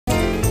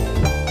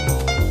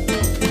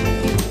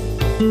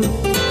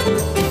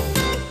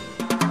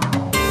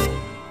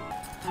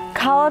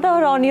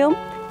অনিয়ম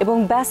এবং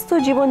ব্যস্ত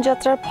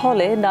জীবনযাত্রার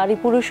ফলে নারী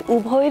পুরুষ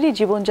উভয়েরই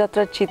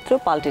জীবনযাত্রার চিত্র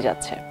পাল্টে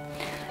যাচ্ছে।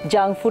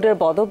 জাঙ্ক ফুডের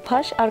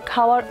বদভ্যাস আর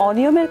খাওয়ার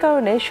অনিয়মের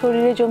কারণে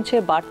শরীরে জমছে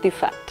বাড়তি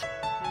ফ্যাট।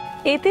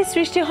 এতে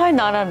সৃষ্টি হয়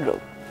নানান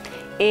রোগ।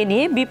 এ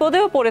নিয়ে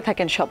বিপদেও পড়ে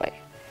থাকেন সবাই।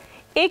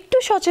 একটু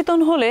সচেতন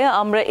হলে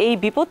আমরা এই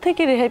বিপদ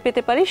থেকে রেহাই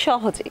পেতে পারি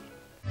সহজেই।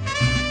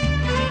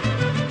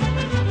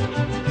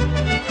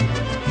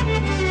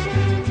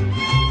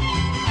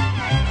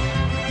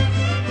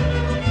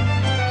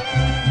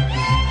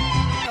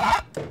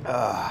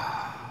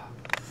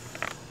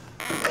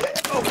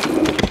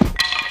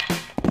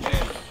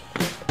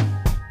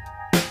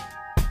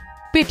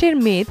 পেটের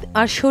মেদ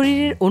আর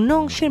শরীরের অন্য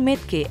অংশের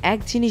মেদকে এক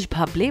জিনিস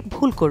ভাবলে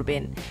ভুল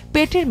করবেন।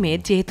 পেটের মেদ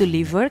যেহেতু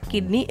লিভার,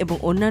 কিডনি এবং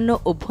অন্যান্য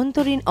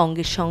অভ্যন্তরীণ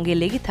অঙ্গের সঙ্গে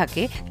লেগে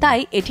থাকে, তাই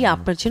এটি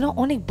আপনার জন্য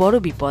অনেক বড়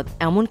বিপদ,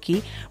 এমনকি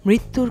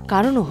মৃত্যুর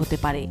কারণও হতে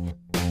পারে।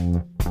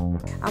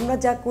 আমরা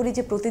যা করি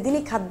যে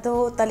প্রতিদিনই খাদ্য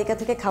তালিকা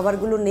থেকে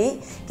খাবারগুলো নেই,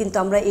 কিন্তু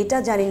আমরা এটা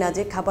জানি না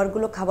যে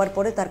খাবারগুলো খাবার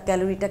পরে তার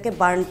ক্যালোরিটাকে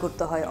বার্ন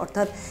করতে হয়,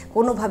 অর্থাৎ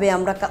কোনোভাবে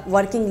আমরা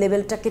ওয়ার্কিং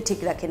লেভেলটাকে ঠিক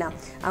রাখি না।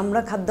 আমরা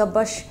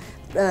খাদ্যাভ্যাস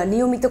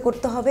নিয়মিত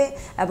করতে হবে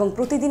এবং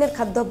প্রতিদিনের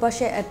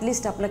খাদ্যাভ্যাসে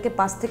অ্যাটলিস্ট আপনাকে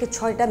 5 থেকে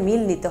 6টা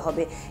মিল নিতে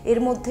হবে। এর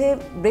মধ্যে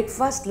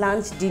ব্রেকফাস্ট,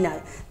 লাঞ্চ, ডিনার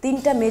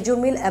 3টা মেজর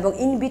মিল এবং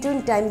ইন বিটুইন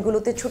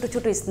টাইমগুলোতে ছোট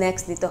ছোট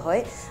স্ন্যাক্স নিতে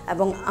হয়।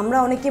 এবং আমরা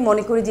অনেকে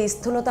মনে করি যে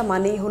স্থূলতা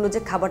মানেই হলো যে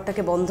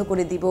খাবারটাকে বন্ধ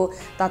করে দিব,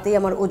 তাতেই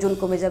আমার ওজন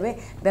কমে যাবে।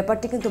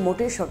 ব্যাপারটি কিন্তু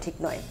মোটেই সঠিক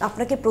নয়।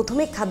 আপনাকে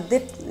প্রথমে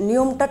খাদ্যের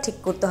নিয়মটা ঠিক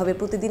করতে হবে,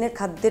 প্রতিদিনের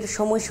খাদ্যের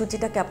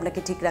সময়সূচিটাকে আপনাকে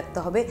ঠিক রাখতে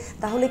হবে,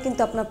 তাহলে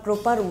কিন্তু আপনার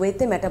প্রপার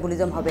ওয়েতে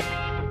মেটাবলিজম হবে।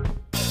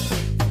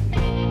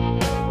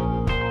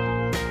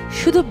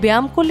 শুধু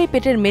ব্যায়াম করলে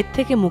পেটের মেদ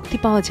থেকে মুক্তি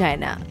পাওয়া যায়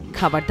না,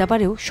 খাবার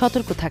দাবারেও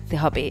সতর্ক থাকতে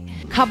হবে।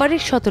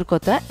 খাবারের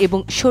সতর্কতা এবং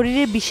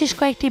শরীরের বিশেষ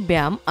কয়েকটি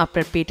ব্যায়াম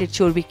আপনার পেটের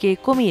চর্বিকে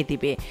কমিয়ে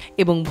দিবে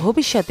এবং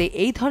ভবিষ্যতে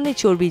এই ধরনের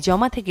চর্বি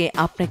জমা থেকে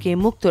আপনাকে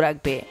মুক্ত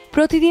রাখবে।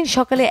 প্রতিদিন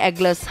সকালে 1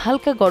 গ্লাস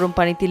হালকা গরম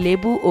পানিতে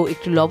লেবু ও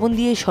একটু লবণ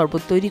দিয়ে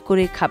শরবত তৈরি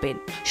করে খাবেন।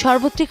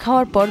 শরবতটি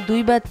খাওয়ার পর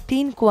 2 বা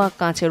 3 কোয়া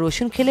কাঁচা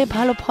রসুন খেলে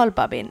ভালো ফল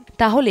পাবেন।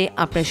 তাহলে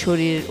আপনার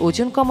শরীরের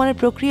ওজন কমানোর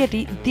প্রক্রিয়াটি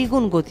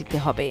দ্বিগুণ গতিতে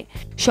হবে।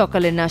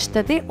 সকালের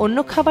নাস্তাতে অন্য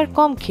খাবার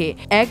কম খেয়ে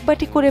 1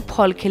 বাটি করে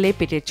ফল খেলে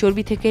পেটের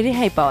চর্বি থেকে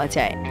রেহাই পাওয়া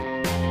যায়।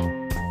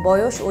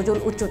 বয়স, ওজন,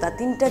 উচ্চতা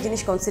 3টা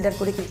জিনিস কনসিডার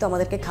করে কিন্তু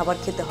আমাদেরকে খাবার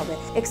খেতে হবে।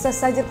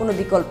 এক্সারসাইজের কোনো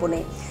বিকল্প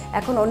নেই।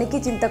 এখন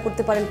অনেকেই চিন্তা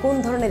করতে পারেন কোন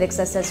ধরনের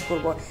এক্সারসাইজ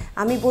করব।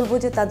 আমি বলবো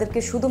যে তাদেরকে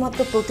শুধুমাত্র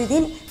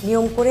প্রতিদিন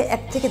নিয়ম করে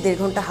 1 থেকে 1.5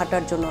 ঘন্টা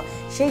হাঁটার জন্য।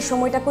 সেই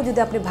সময়টাকেও যদি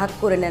আপনি ভাগ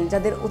করে নেন,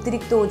 যাদের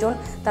অতিরিক্ত ওজন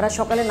তারা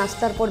সকালে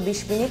নাস্তার পর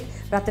 20 মিনিট,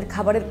 রাতের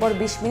খাবারের পর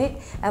 20 মিনিট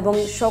এবং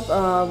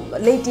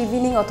লেট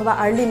ইভিনিং অথবা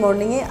আর্লি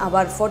মর্নিংয়ে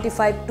আবার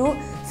 45 টু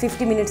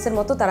 50 মিনিটসের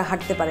মতো তারা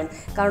হাঁটতে পারেন।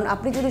 কারণ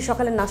আপনি যদি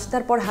সকালে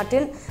নাস্তার পর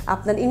হাঁটেন,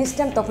 আপনার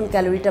ইনস্ট্যান্ট তখন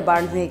ক্যালোরিটা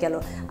বার্ন হয়ে গেল।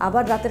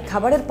 আবার রাতের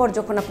খাবারের পর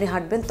যখন আপনি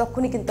হাঁটবেন,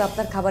 তখনই কিন্তু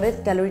আপনার খাবারের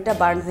ক্যালোরিটা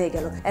বার্ন হয়ে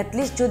গেল।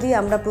 অ্যাটলিস্ট যদি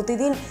আমরা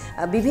প্রতিদিন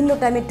বিভিন্ন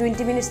টাইমে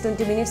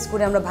 20 মিনিটস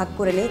করে আমরা ভাগ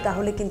করে নিই,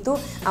 তাহলে কিন্তু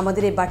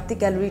আমাদের এই বাড়তি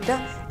ক্যালোরিটা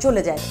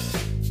চলে যায়।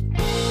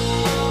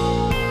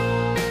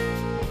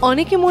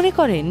 অনেকে মনে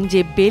করেন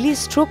যে বেলি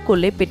স্ট্রোক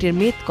করলে পেটের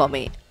মেদ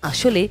কমে।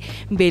 আসলে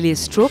বেলি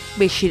স্ট্রোক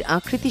পেশির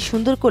আকৃতি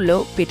সুন্দর করলেও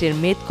পেটের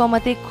মেদ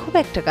কমাতে খুব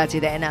একটা কাজে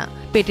দেয় না।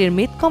 পেটের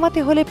মেদ কমাতে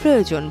হলে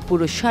প্রয়োজন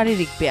পুরো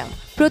শারীরিক ব্যায়াম।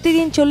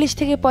 প্রতিদিন 40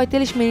 থেকে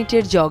 45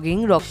 মিনিটের জগিং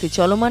রক্তে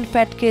চলমান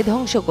ফ্যাটকে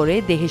ধ্বংস করে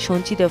দেহে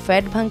সঞ্চিত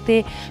ফ্যাট ভাঙতে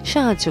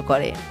সাহায্য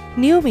করে।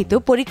 নিয়মিত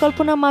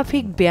পরিকল্পনা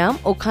মাফিক ব্যায়াম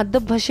ও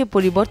খাদ্যাভ্যাসে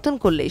পরিবর্তন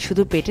করলে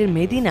শুধু পেটের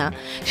মেদই না,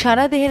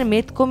 সারা দেহের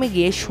মেদ কমে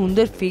গিয়ে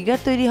সুন্দর ফিগার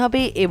তৈরি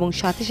হবে এবং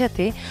সাথে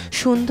সাথে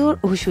সুন্দর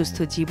ও সুস্থ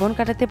জীবন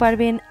কাটাতে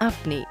পারবেন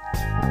আপনি।